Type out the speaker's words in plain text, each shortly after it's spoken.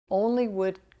only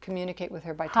would communicate with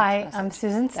her by text Hi, message. I'm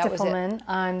Susan Stiffelman.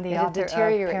 I'm the author of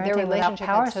Parenting Without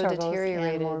Power Struggles,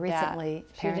 and more recently,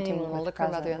 Parenting with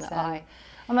Presence.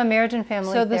 I'm a marriage and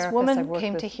family therapist. So this woman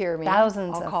came to hear me.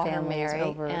 Thousands I'll of call her families Mary,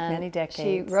 over many decades.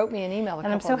 She wrote me an email a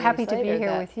couple of days later. And I'm so happy to be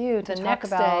here with you to talk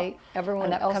about everyone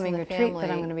an upcoming retreat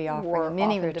that I'm going to be offering, a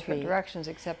mini retreat, directions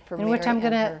except for in which I'm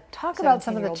going to talk about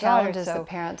some of the challenges that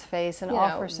parents face and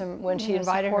offer some, when she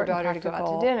invited her daughter to go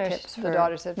out to dinner, the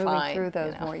daughter said, moving through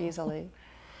those more easily.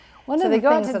 One of the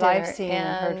things that I've seen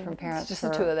and heard from parents, just the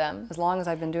two of them, as long as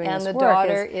I've been doing and this the work,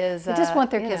 daughter is they just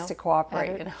want their kids to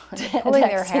cooperate, pulling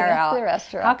their hair out.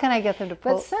 How can I get them to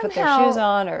put their shoes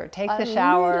on, or take the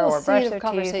shower, or brush their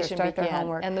teeth, or start their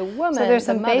homework? And the woman, so there's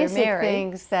some basic Mary,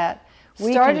 things that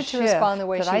we started can to respond the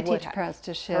way that she I would teach parents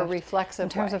to shift her reflexive in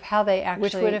terms way, of how they actually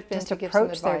which would have been just to give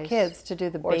approach some their advice kids to do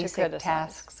the or to basic criticize.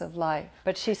 tasks of life.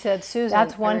 But she said, Susan,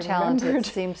 that's one challenge that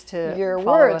seems to your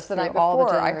follow words us the through night all the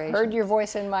before. I generations. heard your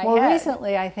voice in my Well, head.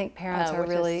 recently I think parents are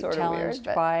really challenged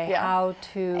by how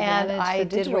to manage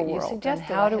the digital world and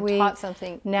how do we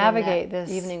navigate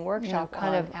this evening workshop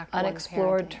kind of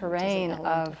unexplored terrain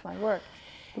of my work.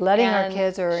 Letting our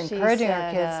kids or encouraging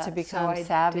our kids to become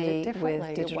savvy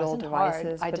with digital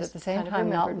devices, but at the same time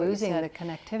not losing the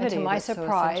connectivity. And to my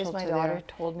surprise, my daughter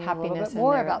told me a little bit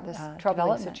more about this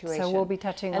troubling situation. So we'll be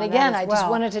touching on that again, as I well, just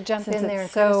wanted to jump in there and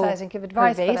so criticize and give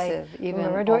advice, pervasive, but I even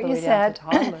remembered all what the you way down said. to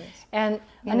toddlers. And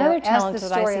another as challenge the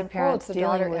that I story see unfolds, parents the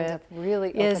dealing daughter with ends up really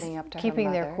is opening up to her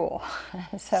keeping their mother. cool.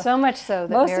 So much so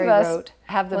that most Mary of us wrote,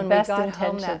 have the when we best got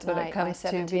home intentions that when night, it comes my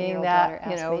to 17-year-old being daughter that,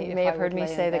 asked me you if may I have heard would me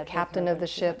lay say in the bed with captain her of the when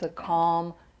she ship, went the to bed.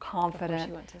 calm,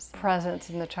 confident went to sleep. presence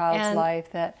in the child's And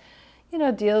life that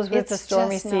deals with the it's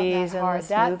stormy just not that seas and the hard.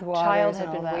 smooth That waters child and had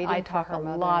all been that. waiting I for talk her a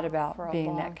mother lot for about a being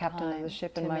long that captain of time the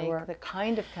ship to in my make work. the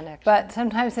kind of connection. But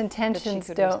sometimes intentions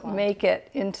could don't respond make it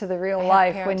into the real I have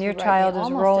life parents when who your write me child is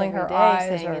almost rolling every her day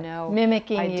eyes saying, or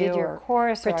mimicking I you did your or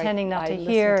course, or pretending not I to listened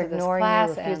hear, to this ignoring class,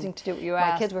 you, refusing and to do what you my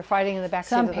ask. kids were fighting in the backseat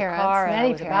Some of the parents, car, and I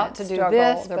many was about to do struggle,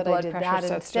 this, their but blood I did pressure that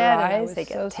so instead, and I rise, was they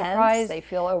get so tense, surprised, they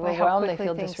feel by how overwhelmed, they quickly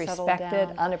feel things settle disrespected,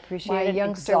 down. unappreciated, My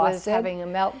youngster was exhausted, having a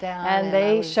meltdown, and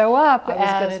they show up I was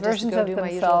as gonna just versions go of do my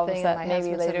usual themselves thing, that and my maybe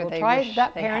husband said, later "Well, they try wish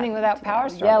that they parenting hadn't, without power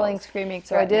struggles." yelling, screaming,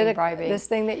 So I did bribing. this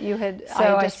thing that you had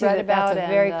So I just see read that about, that's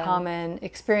a very and, common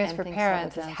experience and for things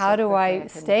parents settled is down how so do quickly I I couldn't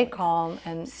stay believe it. calm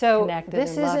and So connected this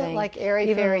and isn't loving, like airy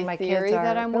even fairy when my theory kids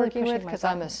that are I'm really working pushing with, because my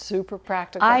I'm a buttons. super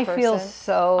practical I person. feel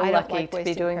so I don't lucky like to be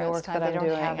wasting doing the parents' work time. that They I'm don't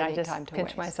doing. have I any just time to pinch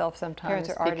waste. myself sometimes Parents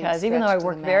are already because even though I stretched to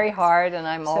work the very max. hard and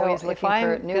I'm So always if looking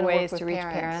I'm for new gonna work ways with to reach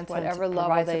parents, parents and whatever to level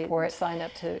provide they support, sign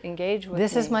up to engage with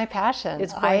this me, is my passion.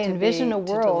 it's I going to envision be a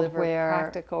to world deliver where,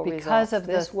 practical because results. of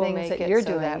the This will things make that it you're so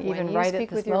doing, that when even you right speak at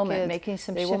this with your moment, kids, making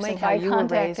some they will shifts in make how eye you were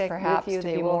contact raised, perhaps with you. to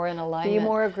They be will more in be alignment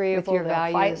more agreeable, with your they'll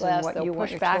fight values less, and what they'll you want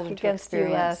push your back children to against you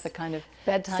experience, less. the kind of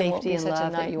Bedtime won't safety be and such a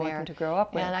love that you want nightmare. them to grow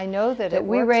up with. And I know that we it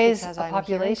works raise because a I'm hearing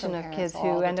population from of parents kids all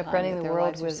who the end up time running that the their world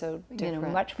lives are with so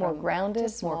different much more from grounded,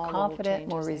 just more small little confident,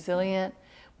 more changes they resilient,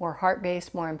 more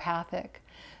heart-based, more empathic.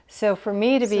 So for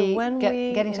me to be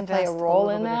getting to play a role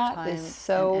in that is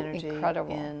so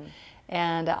incredible.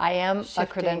 And I am a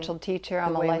credentialed teacher.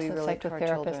 I'm a licensed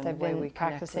psychotherapist. I've been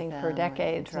practicing for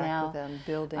decades now.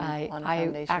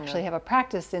 I actually have a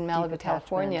practice in Malibu,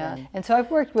 California. And so I've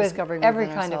worked with every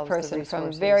kind of person,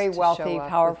 from very wealthy,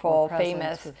 powerful,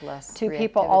 famous, to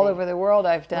people all over the world.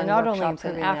 I've done not only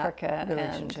in Africa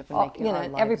and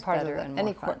every part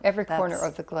of every corner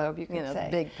of the globe, you could say.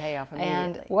 Big payoff immediately.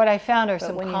 And what I found are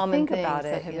some common things about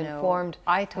that have informed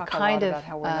the kind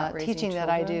of teaching that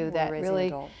I do that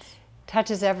really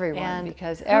touches everyone,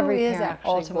 because every parent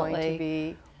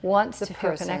ultimately wants to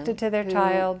feel connected to their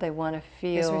child. They want to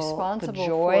feel the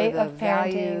joy of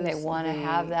parenting. They want to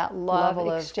have that love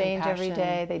exchange every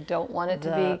day. They don't want it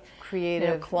to be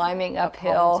creative, climbing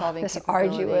uphill, this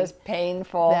arduous,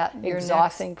 painful,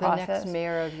 exhausting process.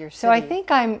 So I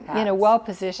think I'm well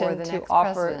positioned to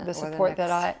offer the support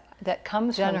that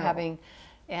comes from having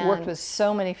worked with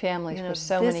so many families for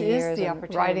so many years,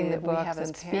 and writing the books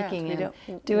and speaking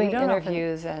and doing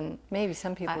interviews, and maybe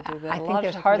some people do, but I think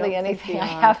there's hardly anything I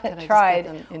haven't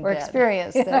tried or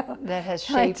experienced that has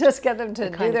shaped. Just get them to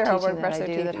do their homework, brush their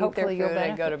teeth, that hopefully you'll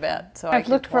benefit. Go to bed. So I've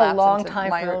looked for a long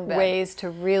time for ways to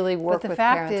really work with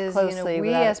parents closely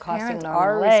without it costing an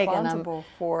arm and leg, and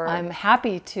I'm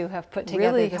happy to have put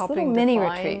together this little mini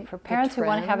retreat for parents who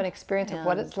want to have an experience of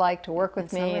what it's like to work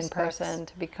with me in person,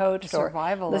 to be coached or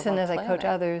listen as I coach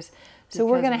others, So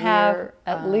we're going to have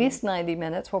at least 90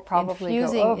 minutes. We'll probably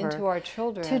go over into our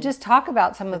children to just talk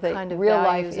about some of the kind of real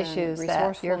life values issues and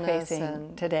that you're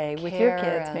facing today with your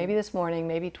kids. Maybe this morning,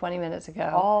 maybe 20 minutes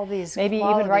ago. All these maybe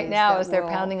even right now as they're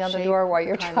pounding on the door while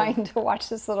you're trying to watch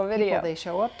this little video. They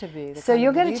show up to be. So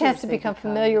you'll get a chance to become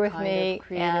familiar with me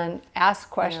and ask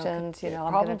questions. You know,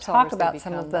 I'm going to talk about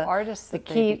some of the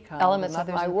key elements of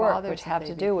my work, which have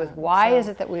to do with why is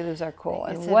it that we lose our cool,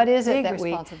 and what is it that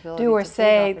we do or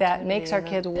say that makes our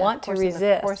kids want to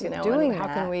resist, you know, and how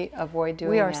can we avoid doing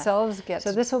that? We ourselves get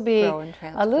so this will be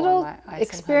a little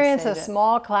experience, a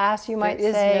small class, you might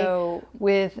say,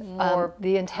 with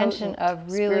the intention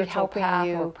of really helping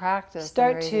you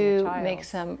start to make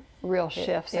some real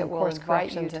shifts and course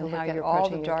corrections in how you're all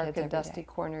approaching the your dark kids and every dusty day.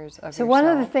 corners of So one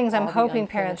of the things I'm hoping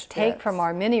parents take from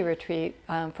our mini retreat,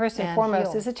 first and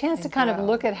foremost, is a chance to kind of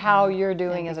look at how you're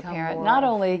doing as a parent, not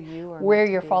only where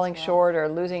you're falling short or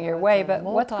losing your way, but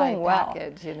what's going well.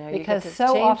 Because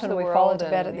so often we fall into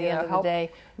bed at the end of the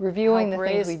day reviewing the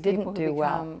things we didn't do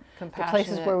well, the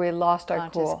places where we lost our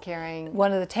cool.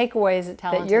 One of the takeaways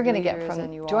that you're going to get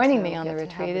from joining me on the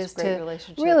retreat is to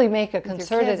really make a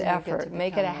concerted effort,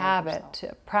 make it a habit,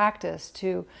 to practice,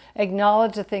 to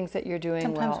acknowledge the things that you're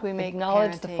doing well,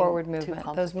 acknowledge the forward movement,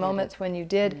 those moments when you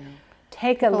did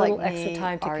take a little extra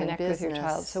time to connect with your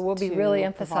child. So we'll be really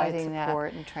emphasizing that.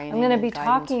 I'm going to be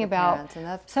talking about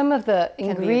some of the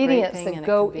ingredients that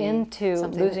go into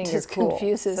losing your cool,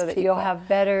 so that you'll have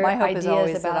better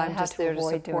ideas about how to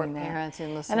avoid doing that.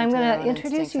 And I'm going to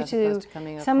introduce you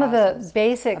to some of the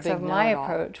basics of my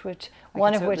approach,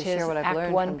 one of which is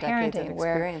Act 1 parenting,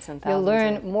 where you'll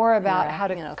learn more about how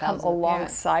to come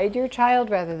alongside your child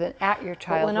rather than at your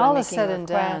child when all is said and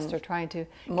done, or trying to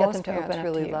get them to open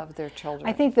up to you. Love their children.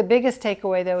 I think the biggest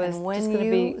takeaway, though, is just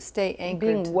going to be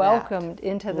being welcomed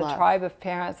into the tribe of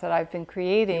parents that I've been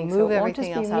creating. So it won't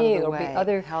just be me, it'll be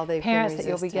other parents that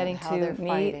you'll be getting to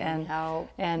meet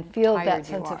and feel that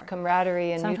sense of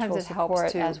camaraderie and mutual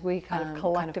support as we kind of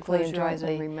collectively and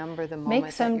jointly make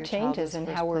some changes in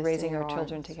how we're raising our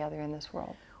children together in this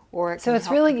world. So it's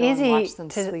really easy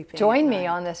to join me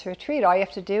on this retreat. All you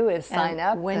have to do is sign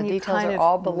up. The details are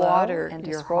all below, and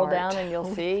just scroll down and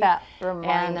you'll see.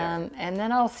 And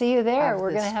then I'll see you there.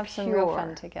 We're going to have some real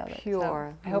fun together.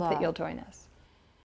 So I hope that you'll join us.